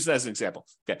market. I'm using that as an example.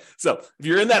 Okay, so if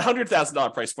you're in that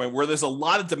 $100,000 price point where there's a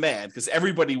lot of demand because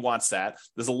everybody wants that,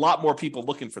 there's a lot more people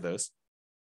looking for those.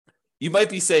 You might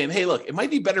be saying, hey, look, it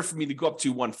might be better for me to go up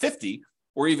to 150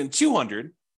 or even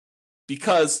 200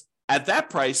 because at that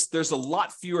price, there's a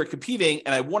lot fewer competing,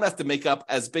 and I won't have to make up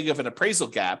as big of an appraisal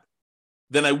gap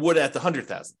than I would at the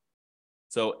 100,000.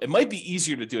 So it might be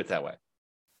easier to do it that way.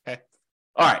 Okay.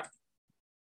 All right.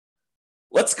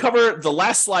 Let's cover the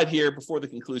last slide here before the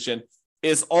conclusion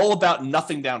is all about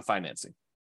nothing down financing.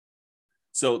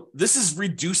 So this is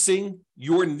reducing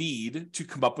your need to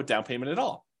come up with down payment at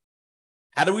all.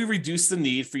 How do we reduce the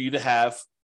need for you to have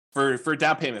for a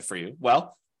down payment for you?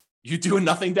 Well, you do a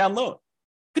nothing down loan.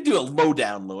 Could do a low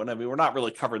down loan. I mean, we're not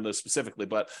really covering those specifically,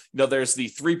 but there's the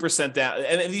 3% down,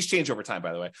 and these change over time,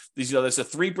 by the way. There's a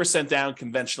 3% down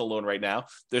conventional loan right now.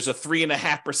 There's a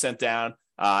 3.5% down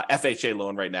FHA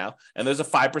loan right now, and there's a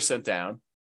 5% down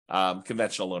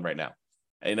conventional loan right now.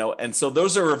 And so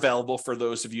those are available for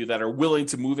those of you that are willing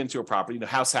to move into a property,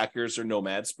 house hackers or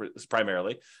nomads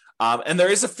primarily. And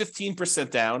there is a 15%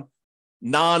 down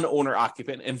non-owner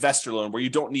occupant investor loan where you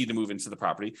don't need to move into the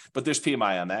property, but there's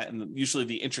PMI on that. And usually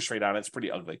the interest rate on it's pretty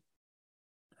ugly.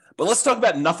 But let's talk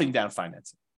about nothing down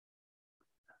financing.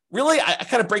 Really, I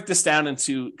kind of break this down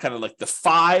into kind of like the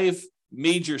 5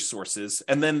 major sources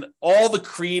and then all the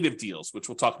creative deals, which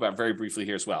we'll talk about very briefly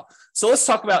here as well. So let's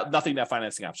talk about nothing down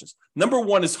financing options. Number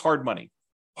 1 is hard money.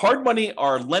 Hard money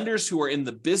are lenders who are in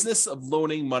the business of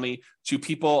loaning money to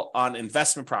people on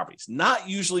investment properties, not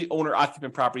usually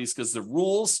owner-occupant properties, because the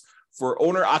rules for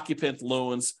owner-occupant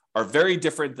loans are very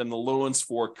different than the loans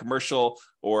for commercial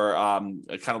or kind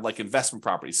of like investment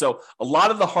properties. So a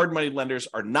lot of the hard money lenders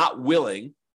are not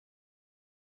willing.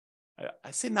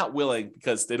 I say not willing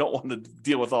because they don't want to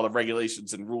deal with all the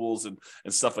regulations and rules and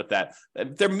stuff like that.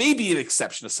 And there may be an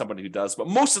exception to somebody who does, but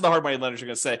most of the hard money lenders are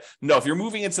going to say, no, if you're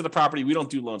moving into the property, we don't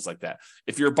do loans like that.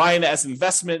 If you're buying it as an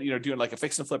investment, doing like a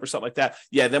fix and flip or something like that,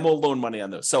 then we'll loan money on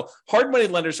those. So hard money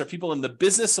lenders are people in the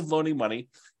business of loaning money.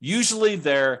 Usually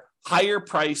they're higher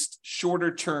priced,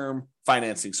 shorter term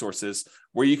financing sources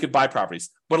where you could buy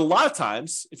properties. But a lot of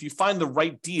times, if you find the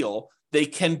right deal, they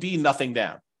can be nothing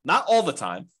down. Not all the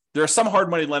time. There are some hard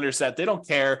money lenders that they don't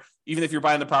care, even if you're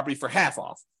buying the property for half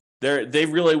off. They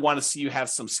really want to see you have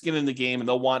some skin in the game, and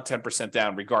they'll want 10%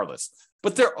 down regardless.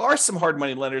 But there are some hard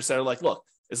money lenders that are like, look,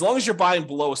 as long as you're buying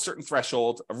below a certain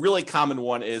threshold, a really common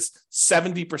one is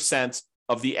 70%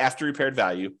 of the after repaired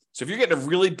value. So if you're getting a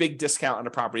really big discount on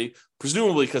a property,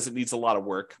 presumably because it needs a lot of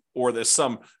work, or there's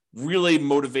some really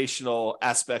motivational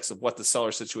aspects of what the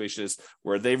seller situation is,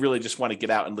 where they really just want to get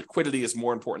out and liquidity is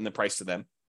more important than price to them.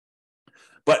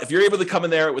 But if you're able to come in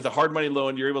there with a hard money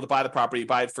loan, you're able to buy the property,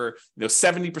 buy it for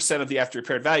 70% of the after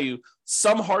repaired value.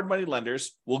 Some hard money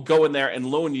lenders will go in there and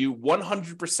loan you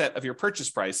 100% of your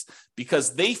purchase price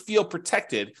because they feel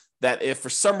protected that if for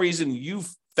some reason you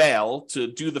fail to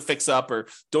do the fix up or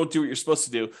don't do what you're supposed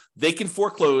to do, they can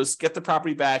foreclose, get the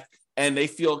property back, and they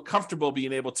feel comfortable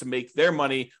being able to make their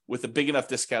money with a big enough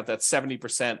discount that's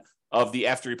 70% of the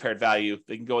after repaired value.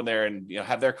 They can go in there and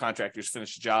have their contractors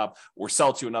finish the job or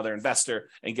sell to another investor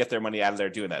and get their money out of there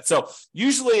doing that. So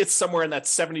usually it's somewhere in that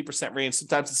 70% range.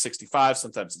 Sometimes it's 65,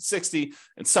 sometimes it's 60.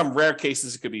 In some rare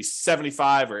cases, it could be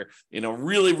 75, or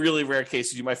really, really rare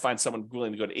cases, you might find someone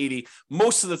willing to go to 80.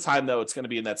 Most of the time, though, it's going to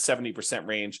be in that 70%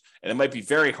 range, and it might be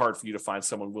very hard for you to find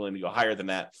someone willing to go higher than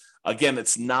that. Again,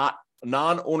 it's not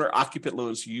non-owner occupant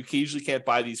loans. You usually can't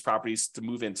buy these properties to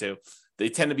move into. They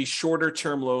tend to be shorter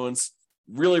term loans,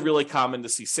 really, really common to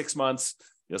see 6 months.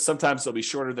 Sometimes they'll be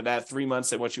shorter than that, 3 months.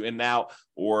 They want you in and out,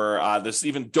 or there's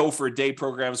even dough for a day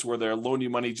programs where they'll loan you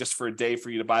money just for a day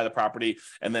for you to buy the property,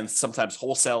 and then sometimes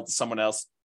wholesale to someone else.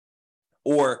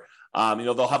 Or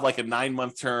They'll have like a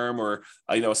 9-month term or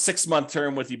a 6-month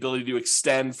term with the ability to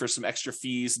extend for some extra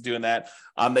fees and doing that.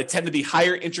 They tend to be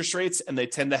higher interest rates, and they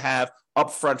tend to have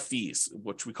upfront fees,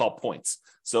 which we call points.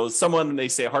 So someone, they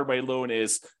say a hard money loan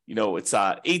is, it's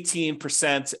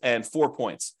 18% and 4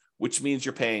 points, which means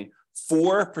you're paying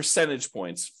 4 percentage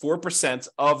points, 4%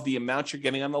 of the amount you're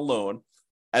getting on the loan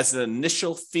as an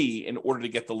initial fee in order to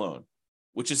get the loan,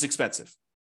 which is expensive.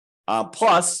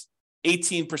 Plus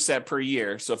 18% per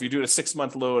year. So if you're doing a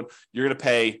 6-month loan, you're going to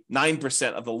pay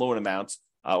 9% of the loan amount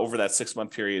over that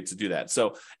 6-month period to do that.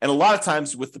 So, and a lot of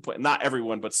times with the point, not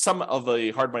everyone, but some of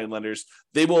the hard money lenders,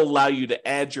 they will allow you to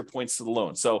add your points to the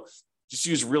loan. So just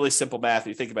use really simple math. If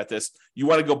you think about this, you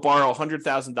want to go borrow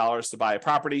 $100,000 to buy a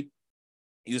property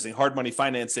using hard money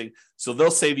financing. So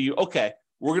they'll say to you, okay,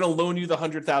 we're going to loan you the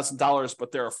 $100,000,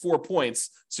 but there are 4 points.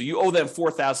 So you owe them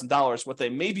 $4,000. What they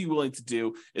may be willing to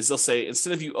do is they'll say,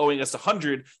 instead of you owing us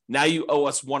 100, now you owe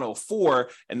us 104.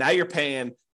 And now you're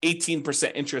paying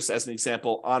 18% interest, as an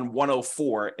example, on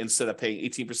 104 instead of paying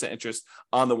 18% interest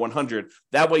on the 100.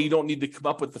 That way you don't need to come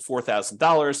up with the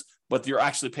 $4,000, but you're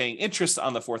actually paying interest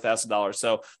on the $4,000.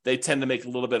 So they tend to make a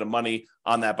little bit of money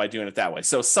on that by doing it that way.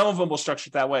 So some of them will structure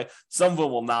it that way. Some of them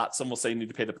will not. Some will say you need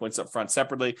to pay the points up front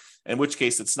separately, in which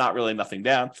case it's not really nothing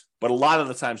down. But a lot of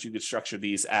the times you could structure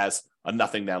these as a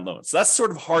nothing down loan. So that's sort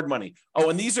of hard money.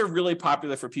 Oh, and these are really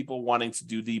popular for people wanting to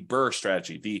do the BRRRR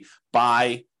strategy, the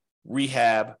buy,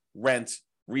 rehab, rent,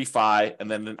 refi, and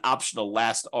then an optional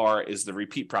last R is the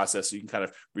repeat process. So you can kind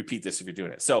of repeat this if you're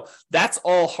doing it. So that's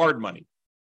all hard money.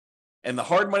 And the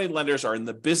hard money lenders are in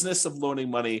the business of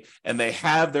loaning money, and they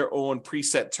have their own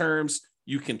preset terms.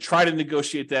 You can try to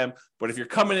negotiate them, but if you're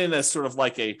coming in as sort of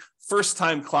like a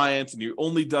first-time client and you've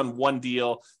only done one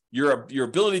deal, your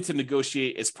ability to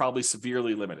negotiate is probably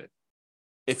severely limited.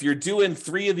 If you're doing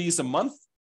 3 of these a month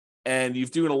and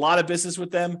you've doing a lot of business with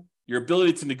them, your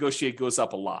ability to negotiate goes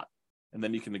up a lot, and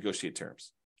then you can negotiate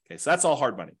terms. Okay, so that's all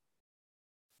hard money.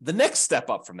 The next step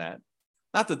up from that,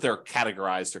 not that they're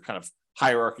categorized or kind of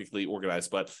hierarchically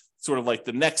organized, but sort of like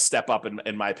the next step up,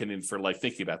 in my opinion, for like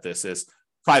thinking about this is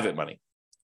private money.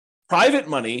 Private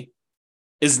money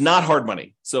is not hard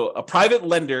money. So a private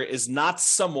lender is not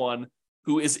someone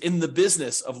who is in the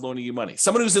business of loaning you money.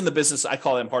 Someone who's in the business, I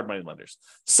call them hard money lenders.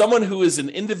 Someone who is an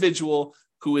individual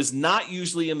who is not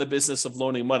usually in the business of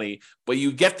loaning money, but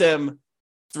you get them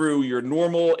through your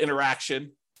normal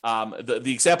interaction. The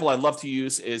example I love to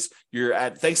use is you're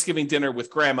at Thanksgiving dinner with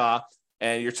grandma,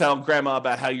 and you're telling grandma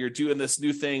about how you're doing this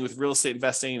new thing with real estate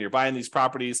investing, and you're buying these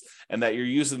properties, and that you're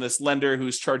using this lender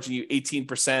who's charging you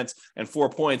 18% and 4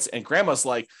 points. And grandma's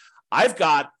like, I've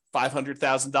got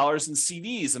 $500,000 in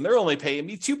CDs, and they're only paying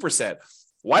me 2%.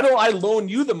 Why don't I loan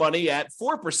you the money at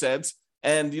 4%?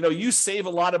 And, you save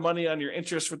a lot of money on your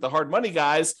interest with the hard money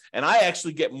guys, and I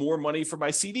actually get more money for my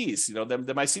CDs,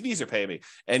 than my CDs are paying me.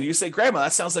 And you say, Grandma,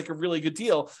 that sounds like a really good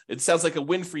deal. It sounds like a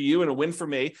win for you and a win for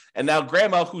me. And now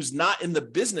Grandma, who's not in the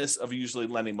business of usually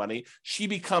lending money, she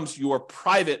becomes your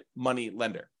private money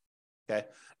lender. Okay.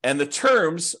 And the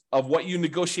terms of what you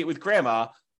negotiate with Grandma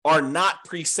are not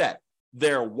preset.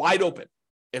 They're wide open.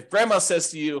 If Grandma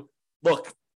says to you,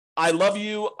 look, I love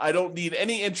you. I don't need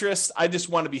any interest. I just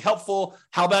want to be helpful.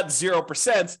 How about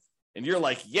 0%? And you're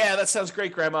like, yeah, that sounds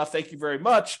great, Grandma. Thank you very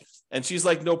much. And she's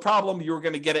like, no problem. You were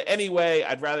going to get it anyway.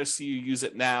 I'd rather see you use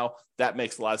it now. That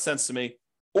makes a lot of sense to me.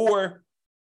 Or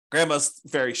Grandma's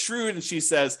very shrewd and she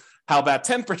says, how about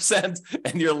 10%?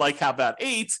 And you're like, how about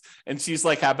 8? And she's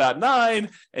like, how about 9?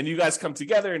 And you guys come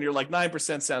together and you're like,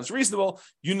 9% sounds reasonable.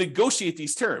 You negotiate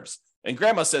these terms. And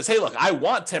Grandma says, hey, look, I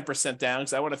want 10% down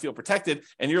because I want to feel protected.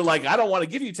 And you're like, I don't want to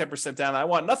give you 10% down. I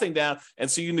want nothing down. And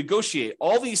so you negotiate.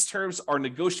 All these terms are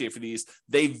negotiated for these.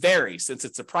 They vary since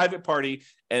it's a private party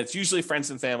and it's usually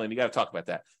friends and family. And you got to talk about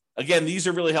that. Again, these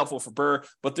are really helpful for BRRRR,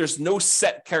 but there's no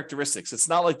set characteristics. It's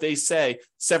not like they say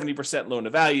 70% loan to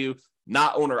value,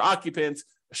 not owner occupant,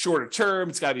 shorter term.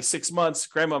 It's got to be 6 months.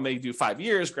 Grandma may do 5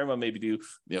 years. Grandma maybe do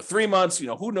 3 months.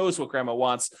 Who knows what grandma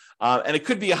wants? And it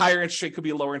could be a higher interest rate, could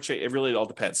be a lower interest rate. It really all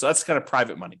depends. So that's kind of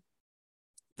private money.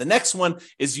 The next one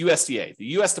is USDA. The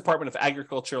U.S. Department of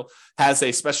Agriculture has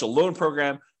a special loan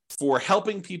program for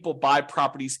helping people buy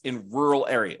properties in rural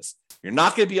areas. You're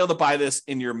not going to be able to buy this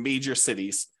in your major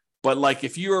cities, but like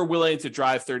if you are willing to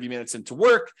drive 30 minutes into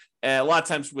work, and a lot of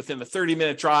times within a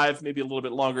 30-minute drive, maybe a little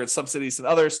bit longer in some cities than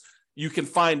others, you can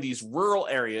find these rural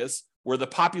areas where the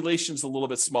population's a little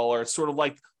bit smaller. It's sort of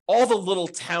like all the little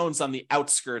towns on the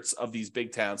outskirts of these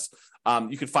big towns.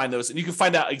 You can find those, and you can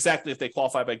find out exactly if they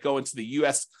qualify by going to the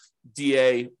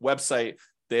USDA website.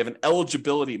 They have an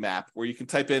eligibility map where you can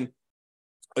type in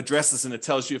addresses and it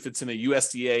tells you if it's in a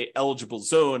USDA eligible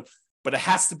zone. but it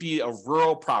has to be a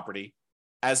rural property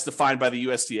as defined by the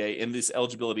USDA in these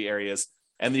eligibility areas.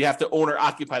 And you have to own or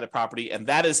occupy the property. And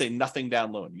that is a nothing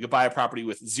down loan. You can buy a property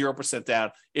with 0% down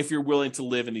if you're willing to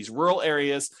live in these rural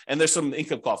areas. And there's some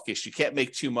income qualification. You can't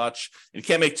make too much and you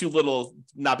can't make too little,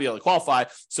 not be able to qualify.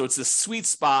 So it's a sweet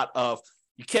spot of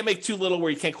you can't make too little where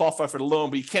you can't qualify for the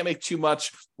loan, but you can't make too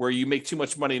much where you make too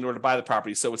much money in order to buy the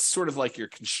property. So it's sort of like you're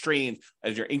constrained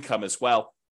as your income as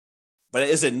well. But it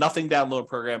is a nothing down loan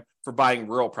program for buying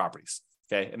rural properties.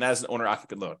 Okay. And that is an owner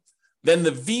occupant loan. Then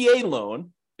the VA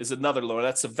loan is another loan.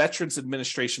 That's a Veterans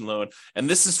Administration loan. And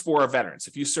this is for veterans.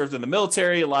 If you served in the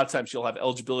military, a lot of times you'll have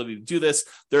eligibility to do this.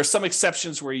 There are some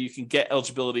exceptions where you can get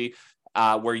eligibility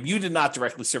where you did not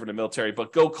directly serve in the military,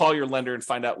 but go call your lender and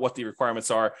find out what the requirements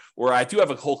are. Or I do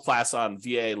have a whole class on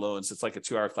VA loans. It's like a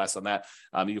 2-hour class on that.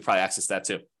 You can probably access that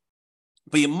too.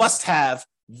 But you must have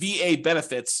VA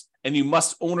benefits and you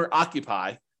must own or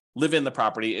occupy, live in the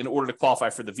property in order to qualify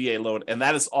for the VA loan. And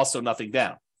that is also nothing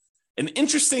down. An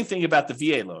interesting thing about the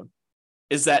VA loan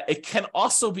is that it can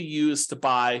also be used to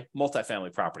buy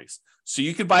multifamily properties. So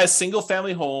you could buy a single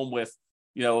family home with,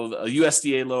 a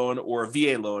USDA loan or a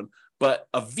VA loan, but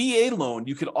a VA loan,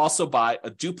 you could also buy a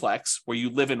duplex where you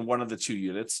live in one of the 2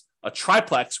 units, a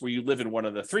triplex where you live in one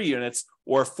of the 3 units,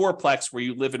 or a fourplex where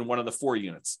you live in one of the 4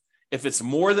 units. If it's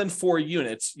more than 4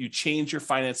 units, you change your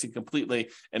financing completely,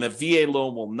 and a VA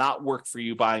loan will not work for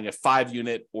you buying a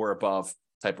 5-unit or above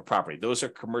type of property. Those are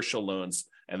commercial loans,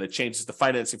 and it changes the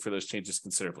financing for those changes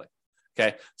considerably.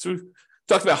 Okay, so we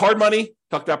talked about hard money,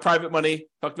 talked about private money,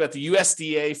 talked about the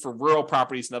USDA for rural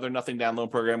properties, another nothing down loan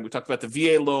program. We talked about the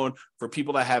VA loan for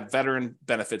people that have veteran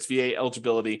benefits, VA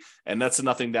eligibility, and that's a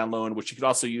nothing down loan, which you could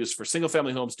also use for single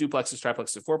family homes, duplexes,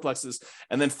 triplexes, fourplexes.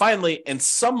 And then finally, in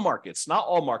some markets, not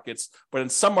all markets, but in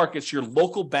some markets, your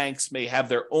local banks may have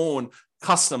their own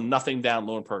custom nothing down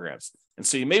loan programs. And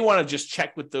so you may want to just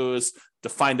check with those to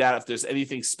find out if there's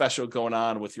anything special going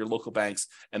on with your local banks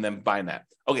and then buying that.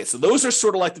 Okay, so those are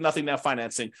sort of like the nothing down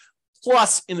financing.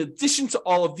 Plus, in addition to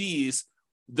all of these,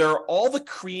 there are all the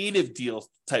creative deal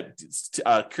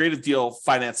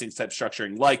financing type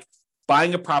structuring, like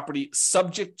buying a property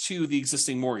subject to the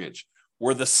existing mortgage,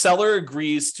 where the seller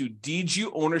agrees to deed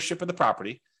you ownership of the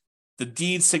property. The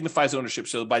deed signifies ownership.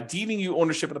 So by deeding you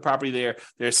ownership of the property,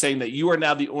 they're saying that you are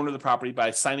now the owner of the property by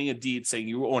signing a deed saying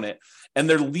you own it. And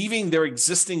they're leaving their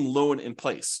existing loan in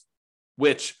place,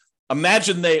 which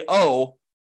imagine they owe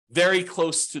very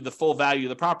close to the full value of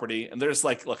the property. And they're just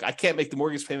like, look, I can't make the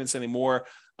mortgage payments anymore.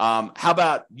 How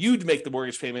about you make the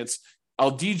mortgage payments?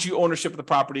 I'll deed you ownership of the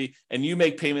property and you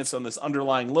make payments on this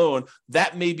underlying loan.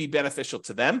 That may be beneficial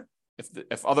to them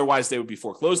if otherwise they would be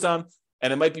foreclosed on.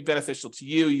 And it might be beneficial to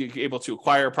you. You're able to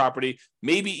acquire a property,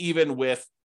 maybe even with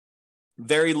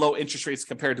very low interest rates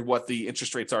compared to what the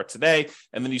interest rates are today.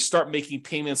 And then you start making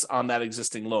payments on that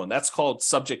existing loan. That's called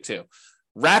subject to.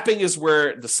 Wrapping is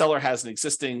where the seller has an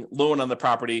existing loan on the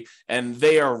property and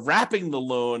they are wrapping the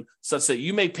loan such that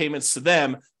you make payments to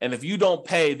them. And if you don't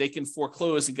pay, they can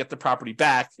foreclose and get the property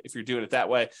back if you're doing it that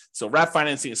way. So wrap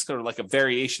financing is sort of like a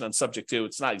variation on subject to.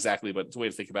 It's not exactly, but it's a way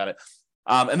to think about it.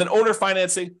 And then owner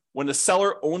financing, when the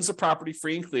seller owns the property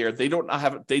free and clear, they do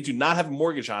not have a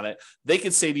mortgage on it. They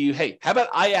can say to you, hey, how about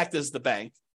I act as the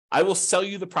bank? I will sell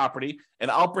you the property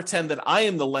and I'll pretend that I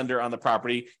am the lender on the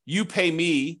property. You pay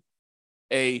me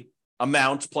a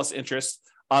amount plus interest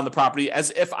on the property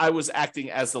as if I was acting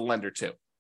as the lender too.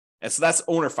 And so that's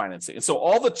owner financing. And so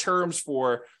all the terms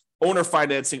for owner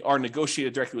financing are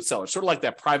negotiated directly with sellers, sort of like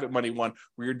that private money one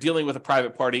where you're dealing with a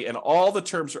private party and all the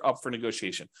terms are up for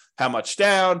negotiation. How much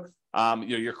down,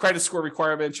 your credit score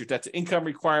requirements, your debt to income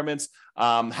requirements,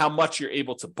 how much you're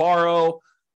able to borrow.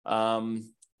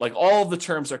 Like all of the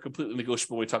terms are completely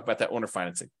negotiable when we talk about that owner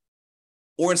financing.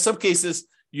 Or in some cases,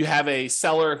 you have a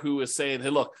seller who is saying,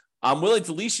 hey, look, I'm willing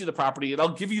to lease you the property and I'll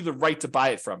give you the right to buy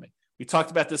it from me. We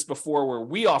talked about this before where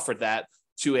we offered that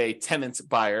to a tenant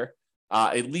buyer.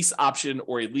 A lease option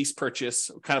or a lease purchase,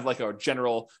 kind of like our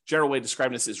general way of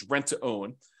describing this is rent to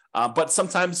own. But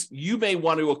sometimes you may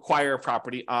want to acquire a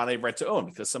property on a rent to own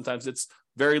because sometimes it's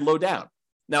very low down.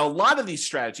 Now, a lot of these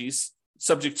strategies,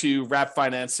 subject to wrap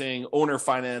financing, owner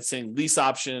financing, lease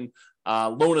option,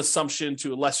 loan assumption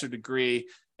to a lesser degree,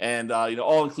 and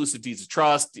all-inclusive deeds of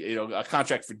trust, a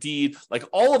contract for deed, like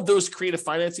all of those creative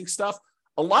financing stuff,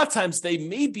 a lot of times they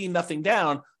may be nothing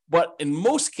down. But in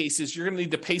most cases, you're going to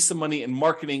need to pay some money in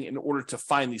marketing in order to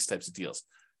find these types of deals.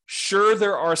 Sure,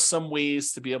 there are some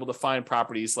ways to be able to find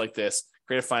properties like this,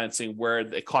 creative financing, where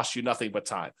it costs you nothing but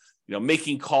time.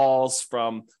 making calls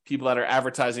from people that are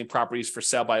advertising properties for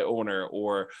sale by owner,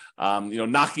 or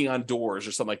knocking on doors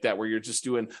or something like that, where you're just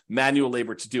doing manual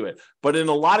labor to do it. But in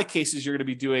a lot of cases, you're going to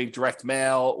be doing direct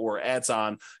mail or ads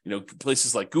on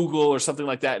places like Google or something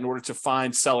like that in order to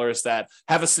find sellers that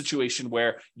have a situation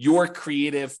where your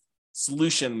creative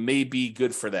solution may be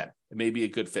good for them. It may be a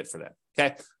good fit for them.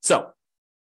 Okay, so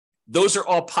those are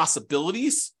all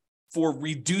possibilities for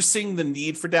reducing the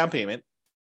need for down payment.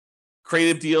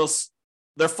 Creative deals,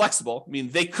 they're flexible. I mean,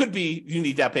 they could be you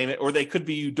need down payment, or they could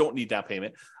be you don't need down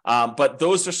payment. But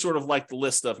those are sort of like the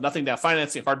list of nothing down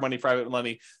financing, hard money, private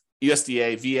money,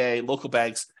 USDA, VA, local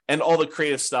banks, and all the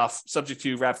creative stuff subject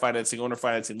to wrap financing, owner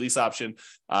financing, lease option.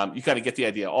 You kind of get the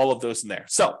idea, all of those in there.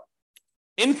 So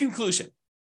in conclusion,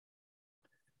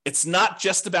 it's not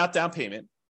just about down payment,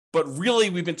 but really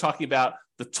we've been talking about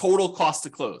the total cost to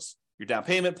close. Your down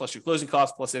payment plus your closing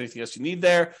costs plus anything else you need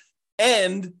there,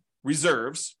 and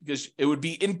reserves, because it would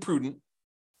be imprudent.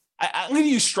 I'm going to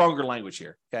use stronger language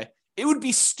here, okay? It would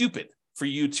be stupid for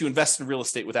you to invest in real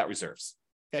estate without reserves,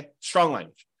 okay? Strong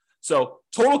language. So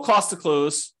total cost to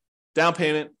close, down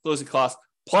payment, closing costs,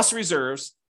 plus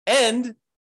reserves. And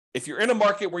if you're in a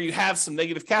market where you have some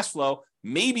negative cash flow,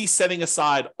 maybe setting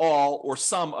aside all or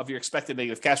some of your expected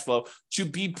negative cash flow to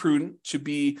be prudent, to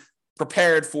be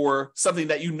prepared for something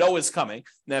that is coming.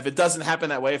 Now, if it doesn't happen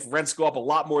that way, if rents go up a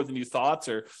lot more than you thought,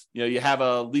 or you have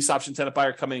a lease option tenant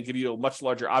buyer come in and give you a much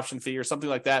larger option fee or something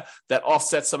like that, that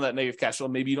offsets some of that negative cash flow,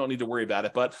 maybe you don't need to worry about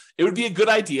it. But it would be a good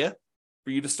idea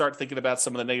for you to start thinking about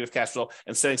some of the negative cash flow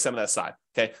and setting some of that aside.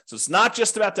 Okay, so it's not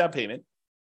just about down payment.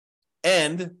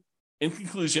 And in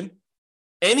conclusion,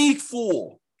 any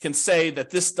fool can say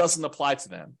that this doesn't apply to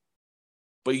them,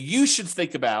 but you should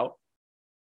think about,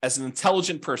 as an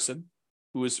intelligent person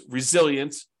who is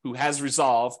resilient, who has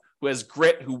resolve, who has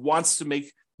grit, who wants to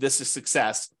make this a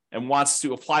success and wants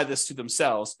to apply this to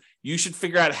themselves, you should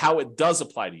figure out how it does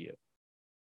apply to you.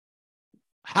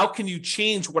 How can you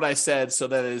change what I said so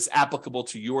that it is applicable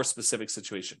to your specific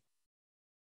situation?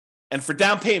 And for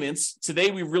down payments,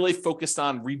 today we really focused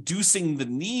on reducing the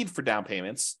need for down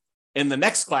payments. In the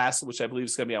next class, which I believe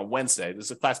is going to be on Wednesday,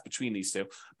 there's a class between these two,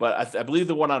 but I believe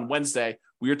the one on Wednesday,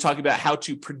 we were talking about how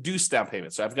to produce down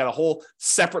payments. So I've got a whole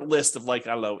separate list of 8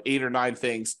 or 9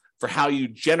 things for how you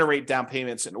generate down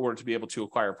payments in order to be able to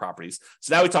acquire properties.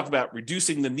 So now we talk about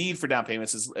reducing the need for down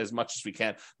payments as much as we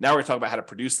can. Now we're talking about how to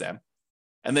produce them,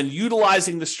 and then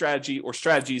utilizing the strategy or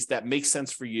strategies that make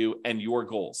sense for you and your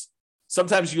goals.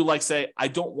 Sometimes you say, I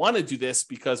don't want to do this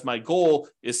because my goal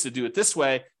is to do it this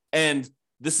way, and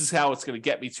this is how it's going to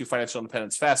get me to financial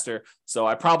independence faster. So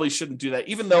I probably shouldn't do that,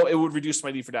 even though it would reduce my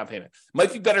need for down payment. It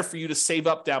might be better for you to save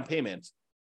up down payment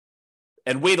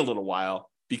and wait a little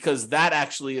while, because that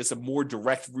actually is a more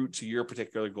direct route to your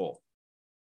particular goal.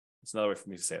 That's another way for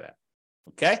me to say that.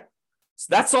 Okay? So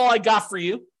that's all I got for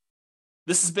you.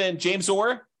 This has been James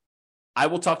Orr. I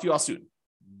will talk to you all soon.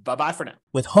 Bye-bye for now.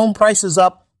 With home prices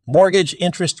up, mortgage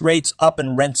interest rates up,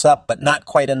 and rents up, but not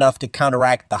quite enough to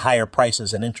counteract the higher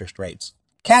prices and interest rates,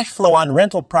 cash flow on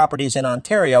rental properties in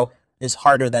Ontario is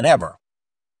harder than ever.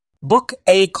 Book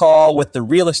a call with the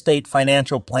Real Estate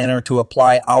Financial Planner to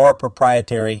apply our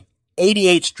proprietary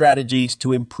 88 strategies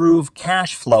to improve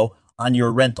cash flow on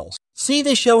your rentals. See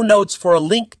the show notes for a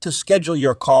link to schedule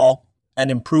your call and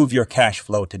improve your cash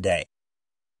flow today.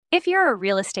 If you're a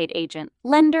real estate agent,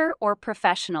 lender, or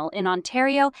professional in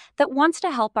Ontario that wants to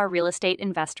help our real estate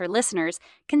investor listeners,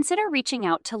 consider reaching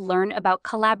out to learn about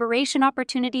collaboration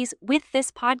opportunities with this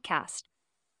podcast.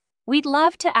 We'd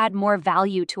love to add more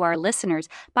value to our listeners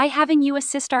by having you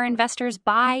assist our investors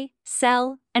buy,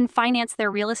 sell, and finance their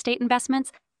real estate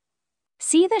investments.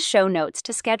 See the show notes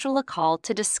to schedule a call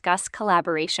to discuss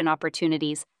collaboration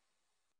opportunities.